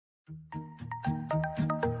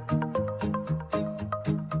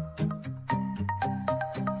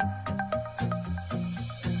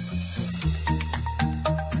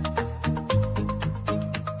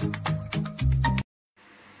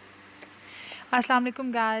Assalamu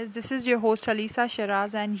alaikum guys, this is your host Alisa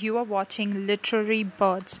Shiraz and you are watching Literary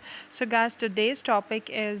Birds. So guys, today's topic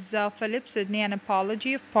is Philip Sidney, An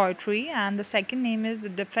Apology of Poetry, and the second name is The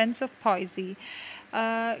Defense of Poesy.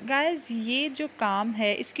 Guys, ये जो काम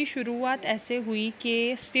है इसकी शुरुआत ऐसे हुई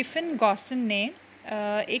कि Stephen Gaussian ने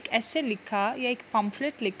एक ऐसे लिखा या एक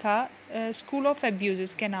पम्फलेट लिखा स्कूल ऑफ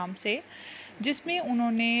एब्यूज़ के नाम से, जिसमें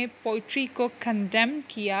उन्होंने पोइट्री को कंडेम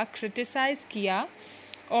किया, क्रिटिसाइज़ किया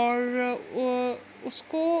और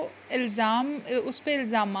उसको उस पर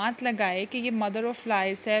इल्ज़ामात लगाए कि ये मदर ऑफ़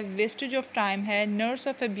लाइस है, वेस्टेज ऑफ टाइम है, नर्स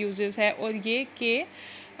ऑफ़ एब्यूज़ है, और ये कि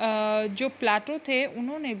जो प्लेटो थे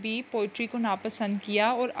उन्होंने भी पोइट्री को नापसंद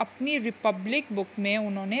किया और अपनी रिपब्लिक बुक में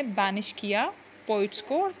उन्होंने बैनिश किया पोइट्स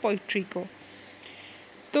को और पोइट्री को।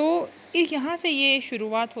 तो यहाँ से ये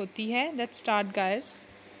शुरुआत होती है। Let's start guys.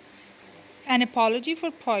 N apology for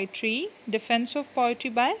poetry, defence of poetry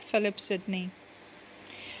by Philip Sidney.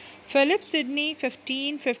 Philip Sidney,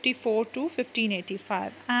 1554 to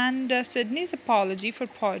 1585, and Sidney's Apology for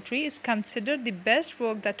Poetry is considered the best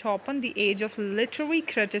work that opened the age of literary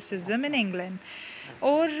criticism in England.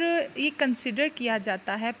 और ये consider किया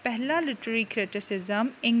जाता है पहला literary criticism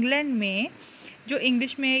England में जो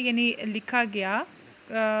English में यानी लिखा गया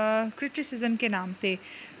क्रिटिसिज्म के नाम थे,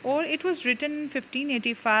 और it was written in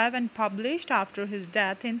 1585 and published after his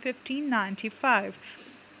death in 1595.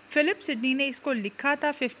 Philip Sidney ने इसको लिखा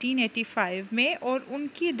था 1585 में और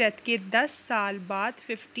उनकी डेथ के 10 साल बाद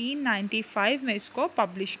 1595 में इसको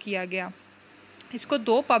पब्लिश किया गया। इसको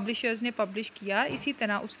 2 पब्लिशर्स ने पब्लिश किया, इसी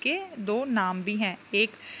तरह उसके 2 नाम भी हैं,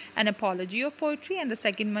 एक N apology of poetry and the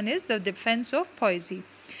second one is the defence of पोएजी.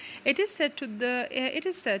 It is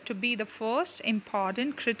said to be the first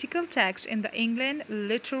important critical text in the England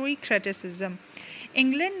literary criticism.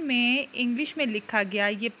 England में इंग्लिश में लिखा गया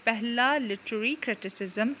ये पहला लिटरेरी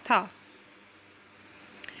क्रिटिसिज्म था.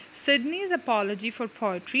 Sidney's Apology for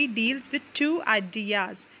Poetry deals with 2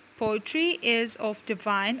 ideas. Poetry is of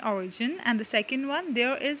divine origin, and the second one,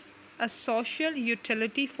 there is a social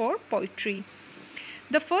utility for poetry.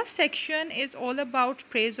 The first section is all about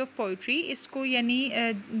praise of poetry. इसको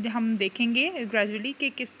यानी हम देखेंगे gradually कि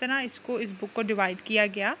किस तरह इसको इस book को डिवाइड किया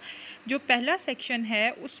गया. जो पहला सेक्शन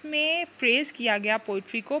है उसमें प्रेज़ किया गया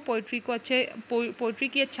पोइट्री को पोइट्री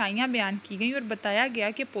की अच्छाइयाँ बयान की गई और बताया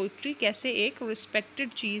गया कि पोइट्री कैसे एक रिस्पेक्टेड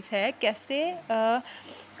चीज़ है, कैसे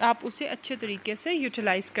आप उसे अच्छे तरीके से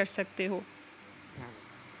यूटिलाइज़ कर सकते हो.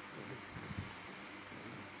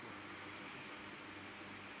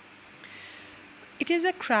 It is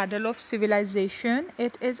a cradle of civilization.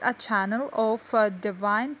 It is a channel of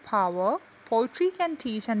divine power. Poetry can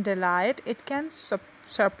teach and delight. It can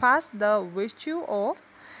surpass the virtue of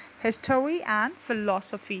history and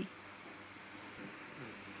philosophy.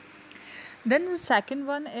 Then the second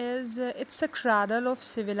one is it's a cradle of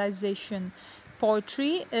civilization.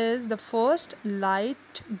 Poetry is the first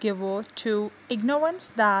light giver to ignorance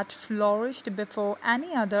that flourished before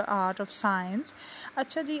any other art of science.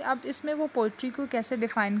 अच्छा जी, अब इसमें वो poetry को कैसे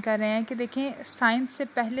define कर रहे हैं कि देखें, साइंस से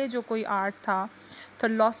पहले जो कोई आर्ट था,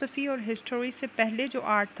 फ़िलॉसफी और हिस्टोरी से पहले जो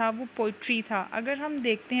आर्ट था वो पोइट्री था. अगर हम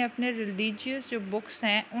देखते हैं अपने रिलीजियस जो बुक्स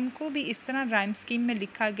हैं उनको भी इस तरह राइम स्कीम में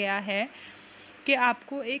लिखा गया है कि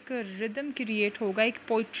आपको एक रिदम क्रिएट होगा, एक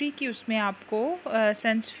पोइट्री की उसमें आपको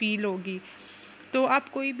सेंस फील होगी. तो आप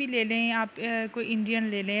कोई भी ले लें, आप कोई इंडियन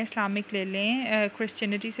ले लें, इस्लामिक ले लें,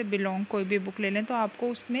 क्रिश्चियनिटी से बिलोंग कोई भी बुक ले लें, तो आपको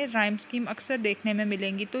उसमें राइम स्कीम अक्सर देखने में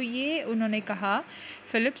मिलेंगी. तो ये उन्होंने कहा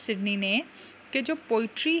फिलिप सिडनी ने कि जो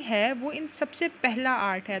पोइट्री है वो इन सबसे पहला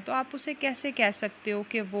आर्ट है. तो आप उसे कैसे कह सकते हो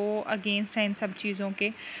कि वो अगेंस्ट है इन सब चीज़ों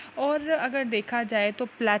के. और अगर देखा जाए तो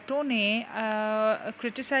प्लेटो ने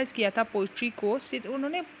क्रिटिसाइज़ किया था पोइट्री को.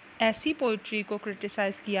 उन्होंने ऐसी पोइट्री को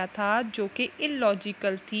क्रिटिसाइज़ किया था जो कि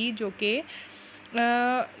इलॉजिकल थी, जो कि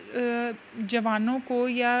जवानों को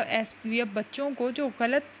या बच्चों को जो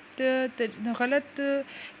गलत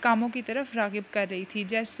कामों की तरफ राग़िब कर रही थी,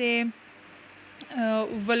 जैसे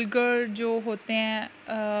वल्गर जो होते हैं,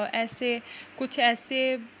 कुछ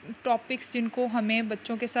ऐसे टॉपिक्स जिनको हमें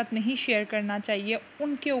बच्चों के साथ नहीं शेयर करना चाहिए,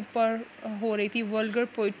 उनके ऊपर हो रही थी. वल्गर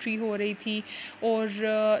पोइट्री हो रही थी और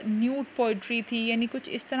न्यूड पोइट्री थी, यानी कुछ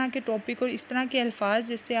इस तरह के टॉपिक और इस तरह के अल्फाज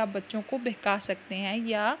जिससे आप बच्चों को बहका सकते हैं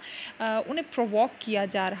या उन्हें प्रोवोक किया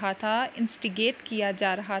जा रहा था, इंस्टिगेट किया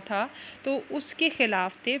जा रहा था. तो उसके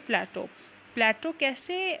ख़िलाफ़ थे प्लेटो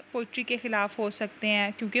कैसे पोइट्री के ख़िलाफ़ हो सकते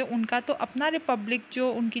हैं, क्योंकि उनका तो अपना रिपब्लिक,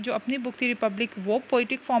 जो उनकी जो अपनी बुक थी रिपब्लिक, वो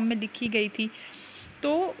पोइटिक फॉर्म में लिखी गई थी.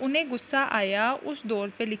 तो उन्हें गुस्सा आया उस दौर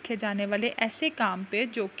पे लिखे जाने वाले ऐसे काम पे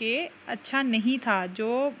जो कि अच्छा नहीं था,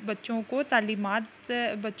 जो बच्चों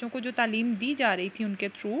को जो तालीम दी जा रही थी उनके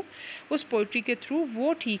थ्रू, उस पोइट्री के थ्रू,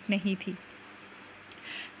 वो ठीक नहीं थी।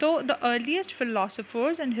 तो the earliest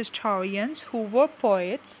philosophers and historians who were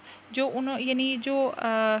poets, यानी जो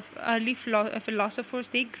अर्ली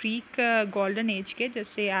फिलोसफर्स थे ग्रीक गोल्डन एज के,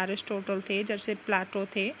 जैसे एरिस्टोटल थे, जैसे प्लेटो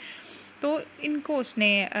थे, तो इनको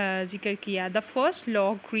उसने जिक्र किया। The first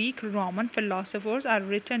law Greek Roman philosophers are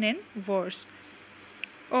written in verse.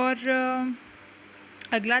 और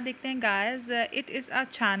अगला देखते हैं guys, it is a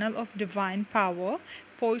channel of divine power.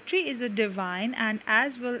 Poetry is a divine and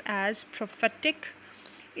as well as prophetic.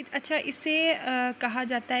 अच्छा, इसे कहा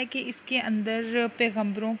जाता है कि इसके अंदर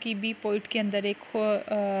पैगंबरों की भी, पोइट के अंदर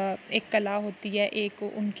एक कला होती है, एक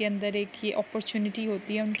उनके अंदर एक ये अपॉर्चुनिटी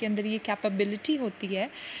होती है, उनके अंदर ये कैपेबिलिटी होती है।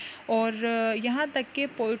 और यहाँ तक के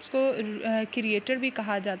पोइट्स को क्रिएटर भी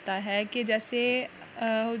कहा जाता है, कि जैसे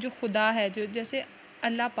जो खुदा है, जो जैसे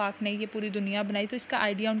अल्लाह पाक ने ये पूरी दुनिया बनाई तो इसका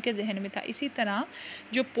आइडिया उनके जहन में था, इसी तरह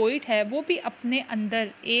जो पोइट है वो भी अपने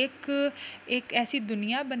अंदर एक ऐसी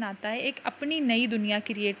दुनिया बनाता है, एक अपनी नई दुनिया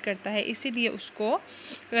क्रिएट करता है। इसीलिए उसको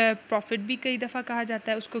प्रॉफिट भी कई दफ़ा कहा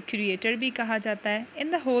जाता है, उसको क्रिएटर भी कहा जाता है।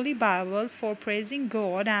 In the Holi Bible for praising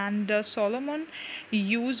God and Solomon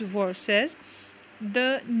use versus. The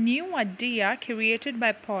new idea created by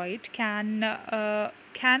poet can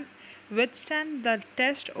withstand the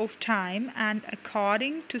test of time, and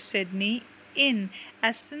according to Sidney, in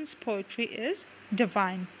essence poetry is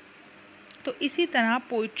divine. तो इसी तरह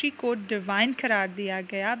poetry को divine करार दिया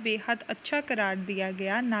गया, बेहद अच्छा करार दिया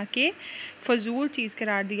गया, ना कि फ़जूल चीज़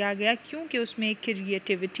करार दिया गया, क्योंकि उसमें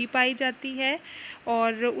क्रिएटिविटी पाई जाती है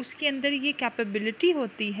और उसके अंदर ये कैपेबिलिटी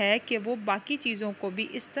होती है कि वो बाकी चीज़ों को भी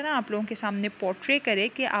इस तरह आप लोगों के सामने पोर्ट्रे करे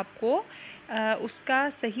कि आपको उसका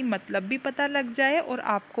सही मतलब भी पता लग जाए और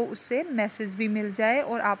आपको उससे मैसेज भी मिल जाए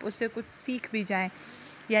और आप उससे कुछ सीख भी जाएं।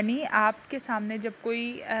 यानी आपके सामने जब कोई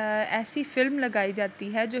ऐसी फ़िल्म लगाई जाती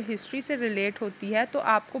है जो हिस्ट्री से रिलेट होती है, तो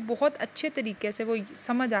आपको बहुत अच्छे तरीके से वो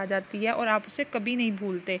समझ आ जाती है और आप उसे कभी नहीं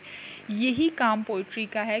भूलते। यही काम पोइट्री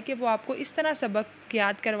का है कि वो आपको इस तरह सबक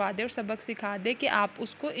याद करवा दे और सबक सिखा दे कि आप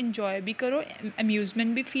उसको इन्जॉय भी करो,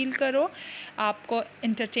 अम्यूज़मेंट भी फ़ील करो, आपको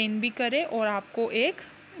एंटरटेन भी करे और आपको एक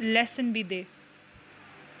लेसन भी दे।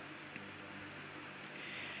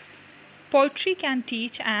 Poetry can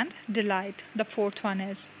teach and delight. The fourth one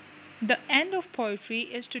is, the end of poetry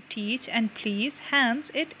is to teach and please,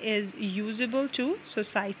 hence it is usable to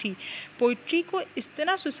society. Poetry को इस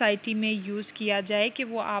तरह सोसाइटी में यूज़ किया जाए कि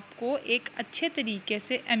वो आपको एक अच्छे तरीके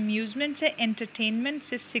से अम्यूज़मेंट से, एंटरटेनमेंट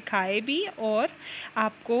से सिखाए भी और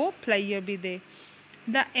आपको प्लेयर भी दे।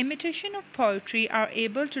 The imitation of poetry are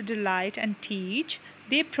able to delight and teach.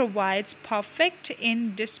 They provides perfect,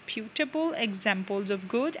 indisputable examples of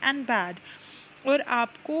good and bad. और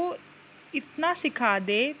आपको इतना सिखा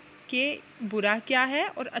दे कि बुरा क्या है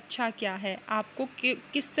और अच्छा क्या है, आपको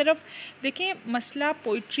किस तरफ देखें। मसला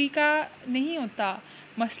पोइट्री का नहीं होता,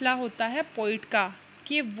 मसला होता है पोइट का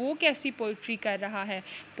कि वो कैसी पोइट्री कर रहा है।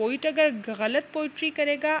 पोइट अगर गलत पोइट्री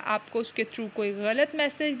करेगा, आपको उसके थ्रू कोई गलत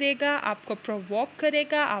मैसेज देगा, आपको प्रोवोक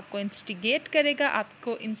करेगा, आपको इंस्टिगेट करेगा,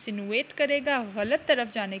 आपको इंसिनुएट करेगा गलत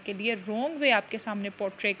तरफ जाने के लिए, रॉन्ग वे आपके सामने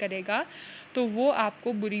पोर्ट्रे करेगा, तो वो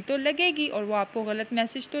आपको बुरी तो लगेगी और वो आपको गलत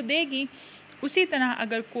मैसेज तो देगी। उसी तरह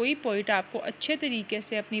अगर कोई पोइट आपको अच्छे तरीके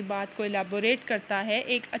से अपनी बात को एलाबोरेट करता है,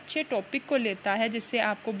 एक अच्छे टॉपिक को लेता है जिससे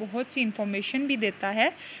आपको बहुत सी इन्फॉर्मेशन भी देता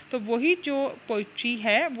है, तो वही जो पोइट्री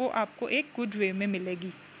है वो आपको एक गुड वे में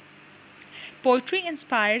मिलेगी। Poetry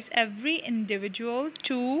inspires every individual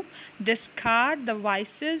to discard the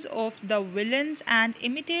vices of the villains and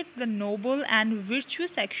imitate the noble and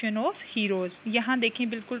virtuous action of heroes. यहाँ देखें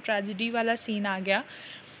बिल्कुल ट्रेजिडी वाला सीन आ गया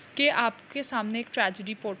कि आपके सामने एक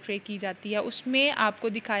ट्रेजिडी पोर्ट्रे की जाती है, उसमें आपको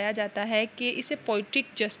दिखाया जाता है कि इसे पोइट्रिक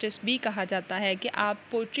जस्टिस भी कहा जाता है, कि आप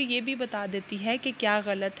पोइट्री ये भी बता देती है कि क्या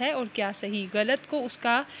गलत है और क्या सही। गलत को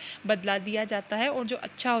उसका बदला दिया जाता है और जो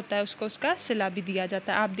अच्छा होता है उसको उसका सिला भी दिया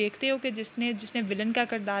जाता है। आप देखते हो कि जिसने विलन का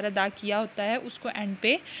किरदार अदा किया होता है उसको एंड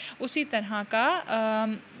पे उसी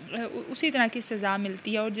तरह की सज़ा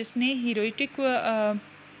मिलती है, और जिसने हीरोइटिक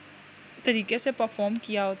तरीके से परफॉर्म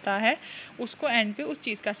किया होता है उसको एंड पे उस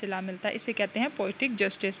चीज़ का सिला मिलता है। इसे कहते हैं पोइटिक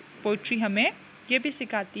जस्टिस। पोइट्री हमें ये भी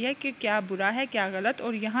सिखाती है कि क्या बुरा है क्या गलत,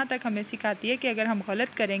 और यहाँ तक हमें सिखाती है कि अगर हम गलत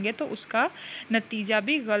करेंगे तो उसका नतीजा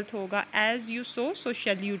भी गलत होगा। As you so so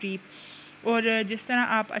shall you reap, और जिस तरह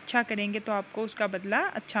आप अच्छा करेंगे तो आपको उसका बदला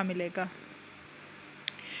अच्छा मिलेगा।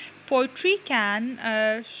 Poetry can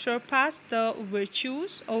surpass the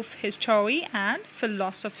virtues of history and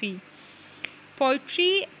philosophy.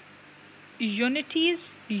 Poetry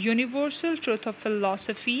unity's universal truth of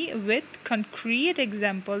philosophy with concrete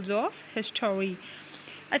examples of history.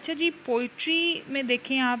 अच्छा जी, पोइट्री में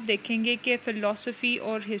देखें, आप देखेंगे कि फ़िलासफ़ी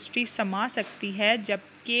और हिस्ट्री समा सकती है,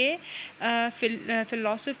 जबकि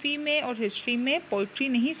फ़िलासफ़ी में और हिस्ट्री में पोइट्री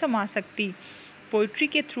नहीं समा सकती. पोइट्री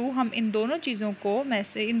के थ्रू हम इन दोनों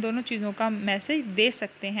चीज़ों का मैसेज दे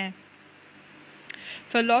सकते हैं.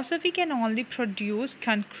 Philosophy can only produce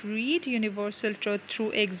concrete universal truth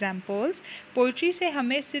through examples. Poetry से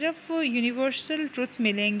हमें सिर्फ यूनिवर्सल ट्रुथ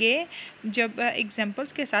मिलेंगे जब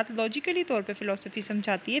एग्जाम्पल्स के साथ. लॉजिकली तौर पे फ़िलासफ़ी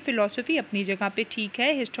समझाती है. फ़िलासफ़ी अपनी जगह पे ठीक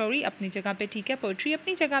है, हिस्टोरी अपनी जगह पे ठीक है, पोइट्री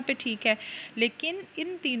अपनी जगह पे ठीक है. लेकिन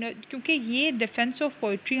इन तीनों, क्योंकि ये डिफेंस ऑफ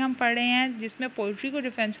पोइट्री हम पढ़ रहे हैं जिसमें पोइट्री को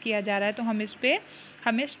डिफेंस किया जा रहा है, तो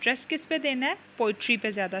हमें स्ट्रेस किस पे देना है? पोइट्री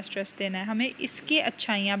पे ज़्यादा स्ट्रेस देना है. हमें इसकी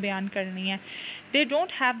अच्छाइयाँ बयान करनी है. They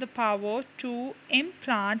don't have the power to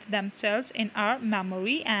implant themselves in our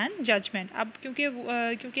memory and judgment. अब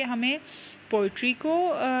क्योंकि हमें पोइट्री को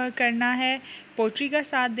करना है, पोइट्री का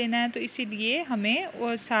साथ देना है, तो इसीलिए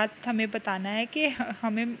हमें बताना है कि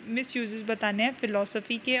हमें मिसयूजेस बताने हैं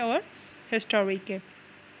फ़िलासफ़ी के और हिस्टोरी के.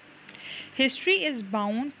 History is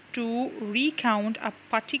bound to recount a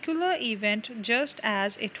particular event just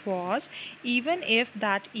as it was, even if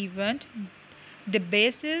that event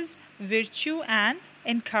debases virtue and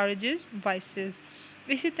encourages vices.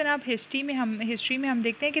 इसी तरह अब हिस्ट्री में हम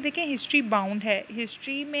देखते हैं कि देखें, हिस्ट्री बाउंड है.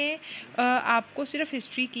 हिस्ट्री में आपको सिर्फ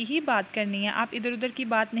हिस्ट्री की ही बात करनी है, आप इधर उधर की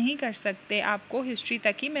बात नहीं कर सकते. आपको हिस्ट्री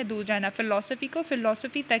तक ही महदूद रहना, फ़िलासफ़ी को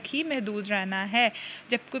फ़िलासफ़ी तक ही महदूद रहना है.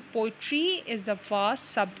 जबकि poetry is a vast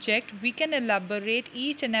subject. We can elaborate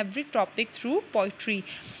each and every topic through poetry.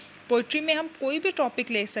 Poetry में हम कोई भी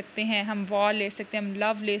टॉपिक ले सकते हैं, हम वॉर ले सकते हैं, हम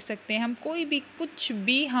लव ले सकते हैं, हम कोई भी कुछ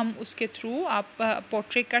भी हम उसके थ्रू आप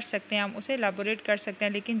पोर्ट्रे कर सकते हैं, हम उसे एलाबोरेट कर सकते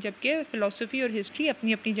हैं. लेकिन जबकि फ़िलासफ़ी और हिस्ट्री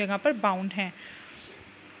अपनी अपनी जगह पर बाउंड हैं.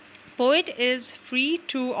 Poet is free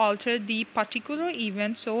to alter the particular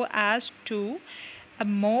event so as to a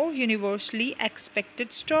more universally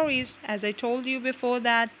expected stories. As I told you before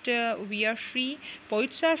that we are free,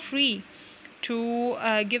 poets are free to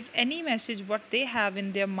give any message what they have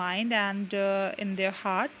in their mind and in their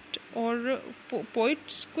heart. और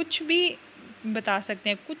poets कुछ भी बता सकते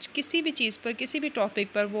हैं, किसी भी चीज़ पर, किसी भी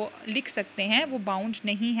टॉपिक पर वो लिख सकते हैं, वो बाउंड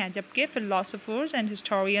नहीं है. जबकि philosophers and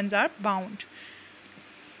historians are bound.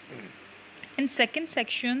 In second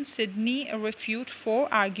section, Sidney refute 4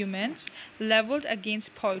 arguments leveled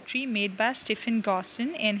against poetry made by Stephen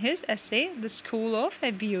Gossen in his essay The School of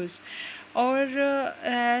Abuse.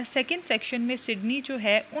 और सेकंड सेक्शन में सिडनी जो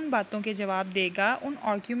है उन बातों के जवाब देगा, उन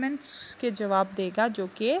आर्ग्यूमेंट्स के जवाब देगा जो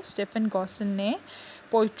कि स्टीफन गॉसन ने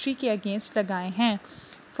पोइट्री के अगेंस्ट लगाए हैं.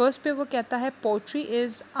 फर्स्ट पे वो कहता है poetry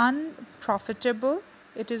is unprofitable.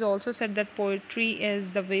 It is also said that poetry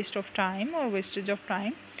is the waste of time और wastage of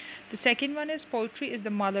time. The second one is poetry is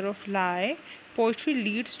the mother of lie. Poetry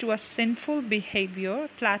leads to a sinful behavior.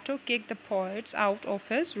 Plato kicked the poets out of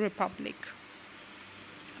his republic.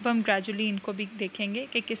 अब हम gradually इनको भी देखेंगे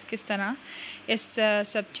कि किस तरह इस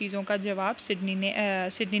सब चीज़ों का जवाब फिलिप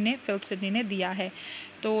सिडनी ने दिया है.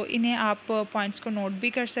 तो इन्हें आप पॉइंट्स को नोट भी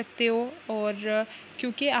कर सकते हो, और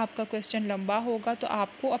क्योंकि आपका क्वेश्चन लंबा होगा तो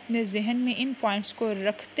आपको अपने जहन में इन पॉइंट्स को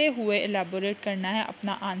रखते हुए एलाबोरेट करना है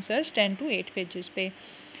अपना आंसर्स 10 to 8 पेजेस पे.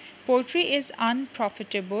 Poetry is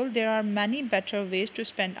unprofitable. There are many better ways to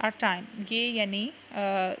spend our time. ये यानी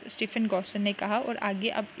स्टीफन गॉसन ने कहा. और आगे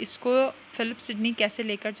अब इसको फिलिप सिडनी कैसे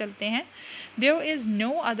लेकर चलते हैं. There is no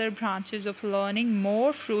other branches of learning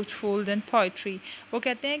more fruitful than poetry. वो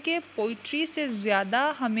कहते हैं कि पोइट्री से ज़्यादा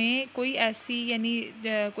हमें कोई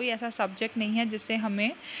ऐसा सब्जेक्ट नहीं है जिससे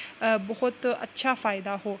हमें बहुत अच्छा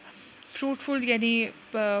फ़ायदा हो. फ्रूटफुल यानी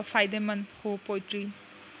फ़ायदेमंद हो poetry.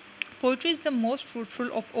 Poetry is the most fruitful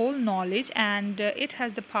of all knowledge, and it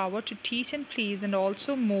has the power to teach and please, and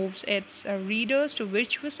also moves its readers to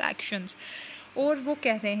virtuous actions. और वो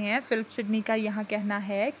कह रहे हैं, फिलिप सिडनी का यहाँ कहना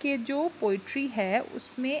है कि जो पोइट्री है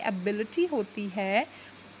उसमें एबिलिटी होती है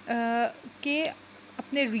कि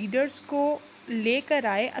अपने रीडर्स को लेकर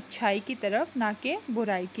आए अच्छाई की तरफ, ना कि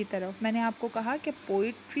बुराई की तरफ. मैंने आपको कहा कि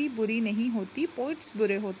पोइट्री बुरी नहीं होती, पोइट्स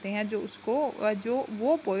बुरे होते हैं जो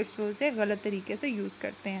वो पोइट्स उसे गलत तरीके से यूज़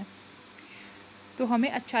करते हैं. तो हमें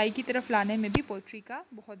अच्छाई की तरफ लाने में भी पोइट्री का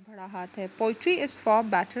बहुत बड़ा हाथ है. Poetry is for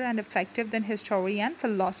better and effective then history and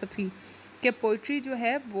philosophy. कि पोइट्री जो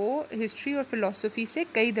है वो हिस्ट्री और फिलोसफी से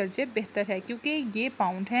कई दर्जे बेहतर है, क्योंकि ये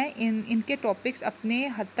बाउंड हैं, इनके टॉपिक्स अपने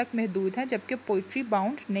हद तक महदूद हैं, जबकि पोइट्री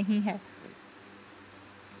बाउंड नहीं है.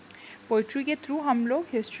 पोइट्री के थ्रू हम लोग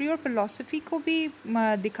हिस्ट्री और फिलोसफी को भी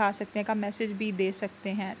दिखा सकते हैं, का मैसेज भी दे सकते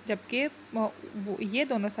हैं, जबकि ये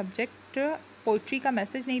दोनों सब्जेक्ट बट पोइट्री का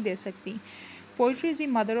मैसेज नहीं दे सकती। Poetry is the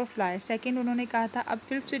mother of lie, second उन्होंने कहा था। अब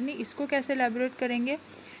फिलिप सिडनी इसको कैसे एलैबोरेट करेंगे?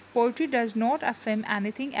 Poetry does not affirm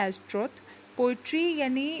anything as truth, poetry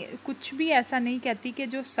यानी कुछ भी ऐसा नहीं कहती कि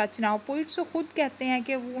जो सच ना हो। पोइट्स तो खुद कहते हैं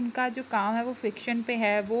कि वो उनका जो काम है वो फिक्शन पे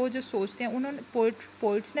है, वो जो सोचते हैं उन्होंने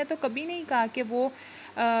पोइट्स ने तो कभी नहीं कहा कि वो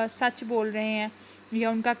सच बोल रहे हैं या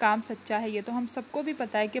उनका काम सच्चा है। ये तो हम सबको भी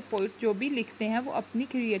पता है कि पोइट जो भी लिखते हैं वो अपनी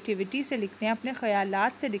क्रिएटिविटी से लिखते हैं, अपने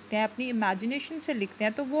ख्यालात से लिखते हैं, अपनी इमेजिनेशन से लिखते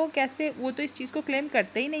हैं। तो वो कैसे, वो तो इस चीज़ को क्लेम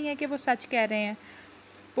करते ही नहीं है कि वो सच कह रहे हैं।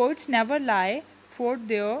 Poets never lie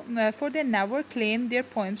for they never claim their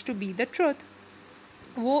poems to be the truth।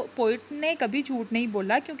 वो पोइट ने कभी झूठ नहीं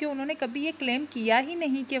बोला क्योंकि उन्होंने कभी ये क्लेम किया ही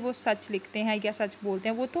नहीं कि वो सच लिखते हैं या सच बोलते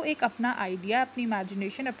हैं। वो तो एक अपना आइडिया, अपनी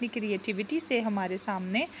इमेजिनेशन, अपनी क्रिएटिविटी से हमारे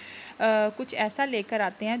सामने कुछ ऐसा लेकर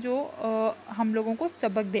आते हैं जो हम लोगों को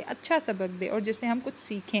सबक दे, अच्छा सबक दे और जिससे हम कुछ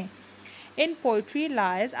सीखें। In poetry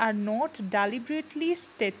lies are not deliberately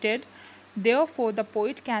stated, therefore the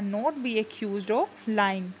poet cannot be accused of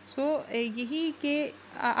lying। so यही कि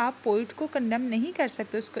आप पोइट को कंडेम नहीं कर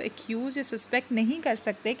सकते, उसको एक्यूज या सस्पेक्ट नहीं कर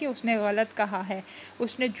सकते कि उसने गलत कहा है,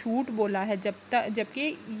 उसने झूठ बोला है,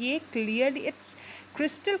 जबकि ये clear, it's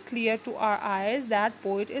crystal clear to our eyes that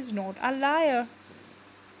poet is not a liar.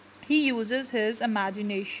 He uses his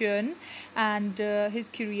imagination and his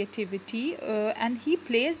creativity and he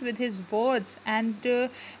plays with his words, and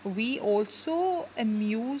we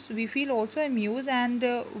feel also amused and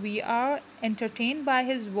we are entertained by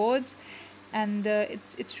his words, and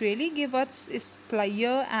it's really give us is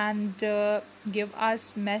player and give us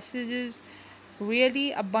messages, really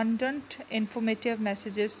abundant informative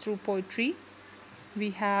messages through poetry.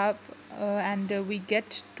 We have and we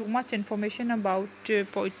get too much information about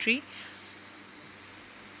poetry,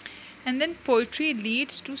 and then poetry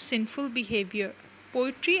leads to sinful behavior।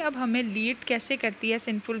 Poetry अब हमें lead कैसे करती है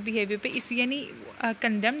sinful behaviour पे, इस यानी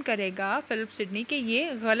condemn करेगा Philip Sidney कि ये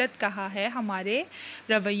गलत कहा है, हमारे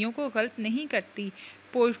रवैयों को गलत नहीं करती।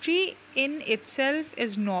 Poetry in itself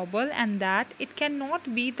is noble and that it can not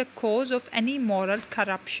be the cause of any moral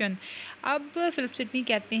corruption. अब फिलिप सिडनी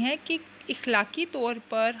कहते हैं कि इखलाकी तौर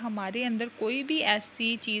पर हमारे अंदर कोई भी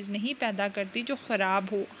ऐसी चीज़ नहीं पैदा करती जो ख़राब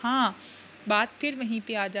हो। हाँ, बात फिर वहीं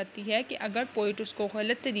पे आ जाती है कि अगर पोइट उसको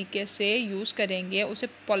गलत तरीके से यूज़ करेंगे, उसे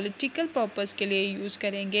पॉलिटिकल पर्पस के लिए यूज़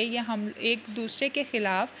करेंगे, या हम एक दूसरे के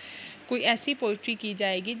ख़िलाफ़ कोई ऐसी पोइट्री की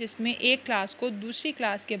जाएगी जिसमें एक क्लास को दूसरी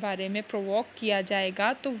क्लास के बारे में प्रोवोक किया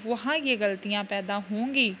जाएगा, तो वहाँ ये गलतियाँ पैदा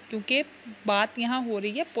होंगी। क्योंकि बात यहाँ हो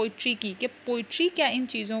रही है पोइट्री की, कि पोइट्री क्या इन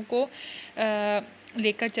चीज़ों को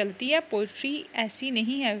लेकर चलती है। पोइट्री ऐसी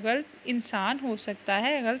नहीं है, गलत इंसान हो सकता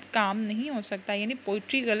है, गलत काम नहीं हो सकता, यानी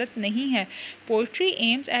पोइट्री गलत नहीं है। Poetry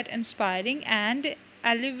aims at inspiring and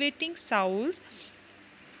elevating souls,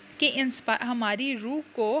 कि हमारी रूह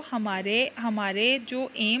को हमारे जो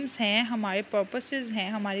एम्स हैं, हमारे पर्पसेस हैं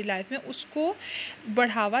हमारी लाइफ में, उसको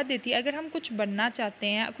बढ़ावा देती है। अगर हम कुछ बनना चाहते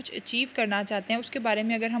हैं, कुछ अचीव करना चाहते हैं, उसके बारे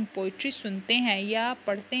में अगर हम पोइट्री सुनते हैं या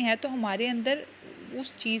पढ़ते हैं तो हमारे अंदर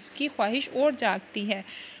उस चीज़ की ख्वाहिश और जागती है।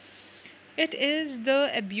 It is the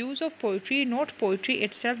abuse of poetry not poetry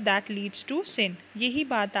itself that leads to sin. यही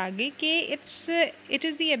बात आ गई कि it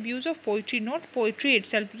is the abuse of poetry not poetry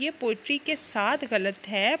itself. ये पोइट्री के साथ गलत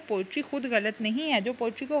है, पोइट्री खुद गलत नहीं है। जो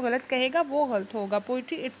पोइट्री को गलत कहेगा वो गलत होगा।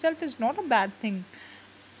 Poetry itself is not a bad thing.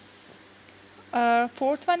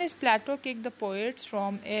 Fourth one is Plato kick the poets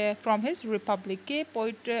from his Republic. के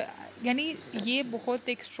पोइट यानी ये बहुत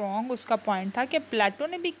एक स्ट्रॉन्ग उसका पॉइंट था कि प्लेटो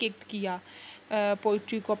ने भी किक किया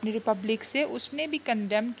पोइट्री को अपनी रिपब्लिक से। उसने भी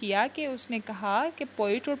कंडेम किया कि उसने कहा कि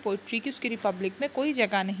पोइट और पोइट्री की उसकी रिपब्लिक में कोई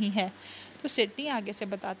जगह नहीं है। तो सिडनी आगे से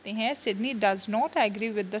बताते हैं, Sydney does not agree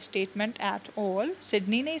with the statement at all.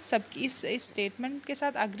 Sydney ने इस स्टेटमेंट के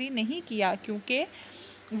साथ एग्री नहीं किया क्योंकि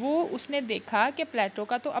वो उसने देखा कि प्लेटो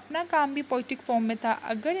का तो अपना काम भी पोइटिक फॉर्म में था।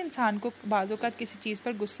 अगर इंसान को बाज़ औक़ात किसी चीज़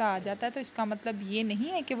पर गुस्सा आ जाता है तो इसका मतलब ये नहीं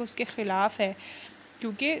है कि वो उसके ख़िलाफ़ है,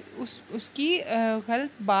 क्योंकि उसकी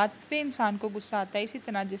गलत बात पे इंसान को गुस्सा आता है। इसी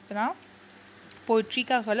तरह जिस तरह पोइट्री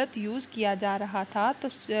का गलत यूज़ किया जा रहा था तो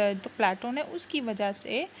प्लेटो ने उसकी वजह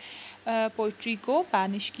से पोइट्री को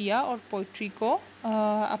बैनिश किया और पोइट्री को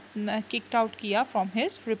अपना किक्ड आउट किया from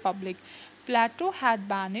his Republic. Plato had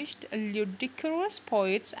banished ludicrous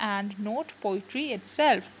poets and not poetry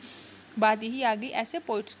itself। बात यही आ गई, ऐसे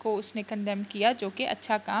पोइट्स को उसने कंडेम किया जो कि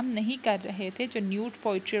अच्छा काम नहीं कर रहे थे, जो न्यूड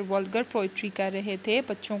पोइट्री और वल्गर पोइट्री कर रहे थे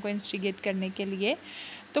बच्चों को इंस्टिगेट करने के लिए।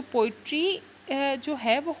 तो पोइट्री जो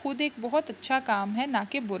है वो खुद एक बहुत अच्छा काम है, ना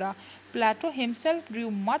कि बुरा। Plato himself drew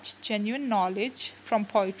much genuine knowledge from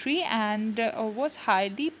poetry and was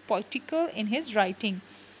highly poetical in his writing।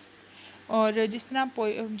 और जिस तरह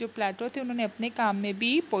जो प्लेटो थे उन्होंने अपने काम में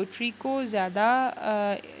भी पोइट्री को ज़्यादा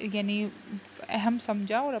यानी अहम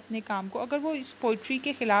समझा, और अपने काम को अगर वो इस पोइट्री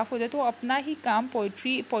के ख़िलाफ़ होते तो वो अपना ही काम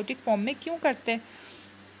पोइटिक फॉर्म में क्यों करते।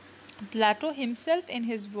 Plato himself in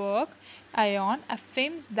his work Ion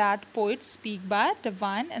affirms that poets speak by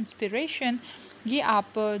divine inspiration. ये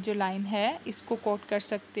आप जो लाइन है इसको कोट कर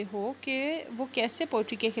सकते हो कि वो कैसे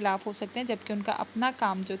पोइट्री के ख़िलाफ़ हो सकते हैं जबकि उनका अपना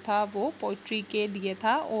काम जो था वो पोइट्री के लिए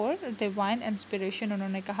था और डिवाइन इंस्पिरेशन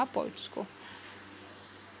उन्होंने कहा पोइट्स को।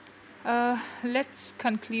 Let's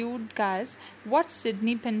conclude, guys. What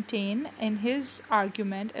Sidney maintained in his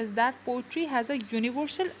argument is that poetry has a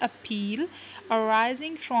universal appeal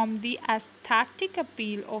arising from the aesthetic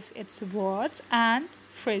appeal of its words and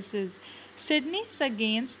phrases. Sidney is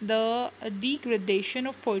against the degradation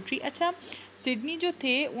of poetry. अच्छा, Sydney जो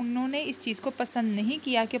थे उन्होंने इस चीज़ को पसंद नहीं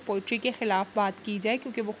किया कि पोइट्री के ख़िलाफ़ बात की जाए,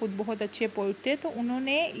 क्योंकि वो ख़ुद बहुत अच्छे पोइट थे। तो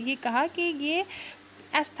उन्होंने ये कहा कि ये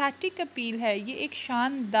एस्थेटिक अपील है, ये एक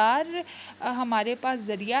शानदार हमारे पास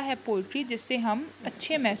ज़रिया है पोइट्री जिससे हम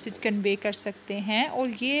अच्छे मैसेज कन्वे कर सकते हैं। और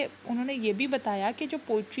ये उन्होंने ये भी बताया कि जो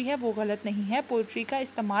पोइट्री है वो गलत नहीं है, पोइट्री का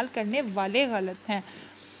इस्तेमाल करने वाले गलत हैं।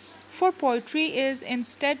 For poetry is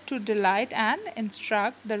instead to delight and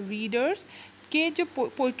instruct the readers, के जो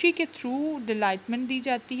पोइट्री के थ्रू डिलाइटमेंट दी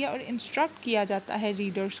जाती है और इंस्ट्रक्ट किया जाता है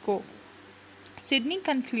रीडर्स को। Sidney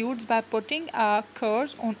concludes by putting a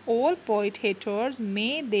curse on all poet haters.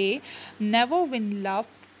 May they never win love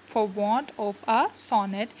for want of a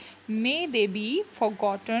sonnet. May they be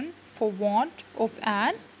forgotten for want of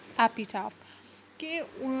an epitaph. कि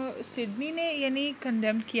Sydney ने यानी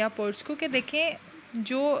condemn किया poets को कि देखें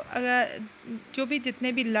जो भी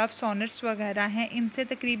जितने भी लव सॉनेट्स वगैरह हैं इनसे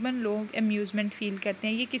तकरीबन लोग अम्यूज़मेंट फ़ील करते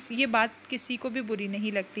हैं, ये बात किसी को भी बुरी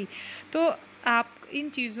नहीं लगती। तो आप इन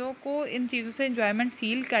चीज़ों से एंजॉयमेंट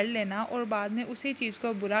फ़ील कर लेना और बाद में उसी चीज़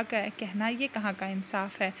को बुरा कहना, ये कहाँ का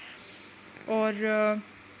इंसाफ है। और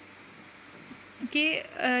कि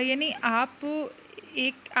यानी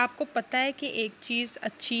आपको पता है कि एक चीज़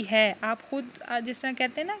अच्छी है, आप खुद जिस तरह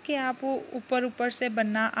कहते हैं ना कि आप ऊपर से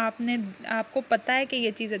बनना, आपको पता है कि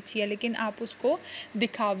ये चीज़ अच्छी है लेकिन आप उसको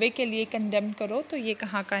दिखावे के लिए कंडेम करो, तो ये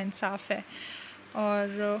कहाँ का इंसाफ है।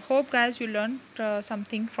 और hope guys you learned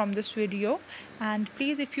something from this video, and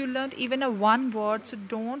please if you learned even a one word, so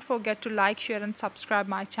don't forget to like, share and subscribe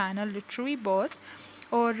my channel Literary Birds।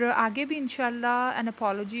 और आगे भी इंशाल्लाह एन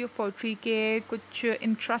अपॉलॉजी ऑफ पोइट्री के कुछ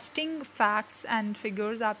interesting facts and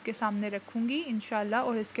figures आपके सामने रखूँगी इंशाल्लाह,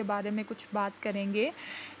 और इसके बारे में कुछ बात करेंगे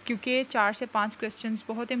क्योंकि 4 से 5 क्वेश्चंस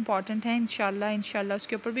बहुत इंपॉर्टेंट हैं। इंशाल्लाह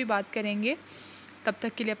उसके ऊपर भी बात करेंगे। तब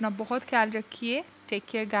तक के लिए अपना बहुत ख्याल रखिए। टेक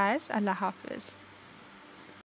केयर गाइस, अल्लाह हाफ़िज़।